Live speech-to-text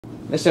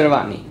Mr.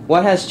 Novotny,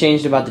 what has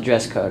changed about the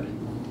dress code?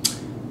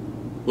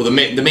 Well,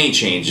 the main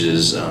change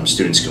is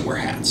students can wear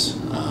hats.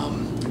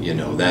 You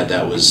know,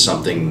 that was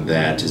something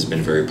that has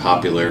been very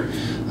popular.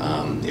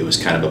 It was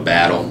kind of a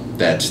battle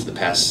that the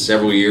past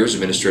several years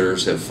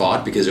administrators have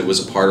fought because it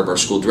was a part of our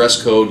school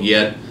dress code,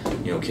 yet,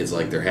 you know, kids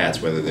like their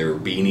hats, whether they were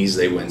beanies,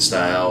 they went in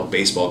style,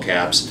 baseball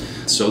caps.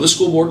 So the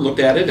school board looked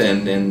at it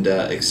and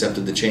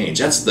accepted the change.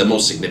 That's the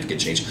most significant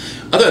change.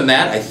 Other than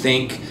that, I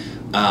think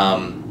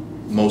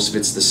most of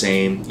it's the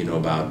same, you know,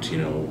 about, you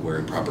know,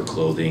 wearing proper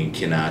clothing,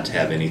 cannot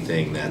have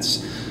anything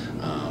that's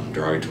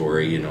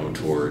derogatory, you know,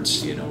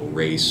 towards, you know,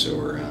 race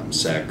or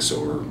sex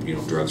or, you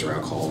know, drugs or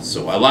alcohol.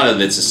 So a lot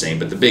of it's the same,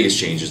 but the biggest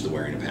change is the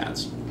wearing of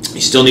hats. You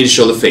still need to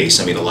show the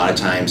face. I mean, a lot of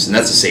times, and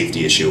that's a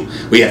safety issue,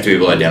 we have to be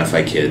able to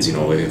identify kids, you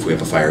know, if we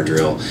have a fire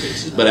drill.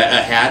 But a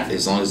hat,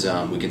 as long as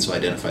we can still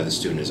identify the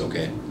student, is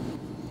okay.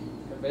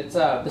 It's,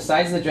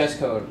 besides the dress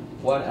code,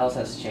 what else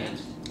has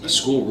changed?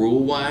 School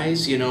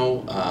rule-wise, you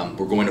know,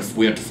 we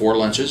went to 4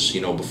 lunches.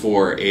 You know,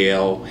 before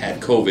AL had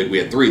COVID, we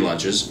had 3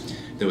 lunches.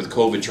 Then with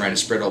COVID trying to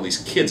spread all these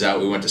kids out,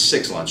 we went to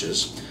 6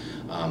 lunches.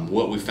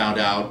 What we found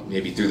out,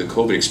 maybe through the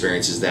COVID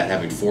experience, is that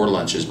having 4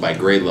 lunches by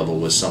grade level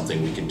was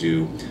something we could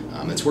do.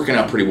 It's working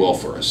out pretty well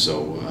for us.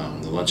 So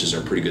the lunches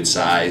are pretty good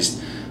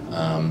sized,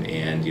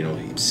 and you know,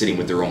 sitting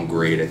with their own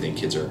grade, I think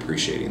kids are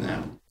appreciating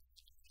that.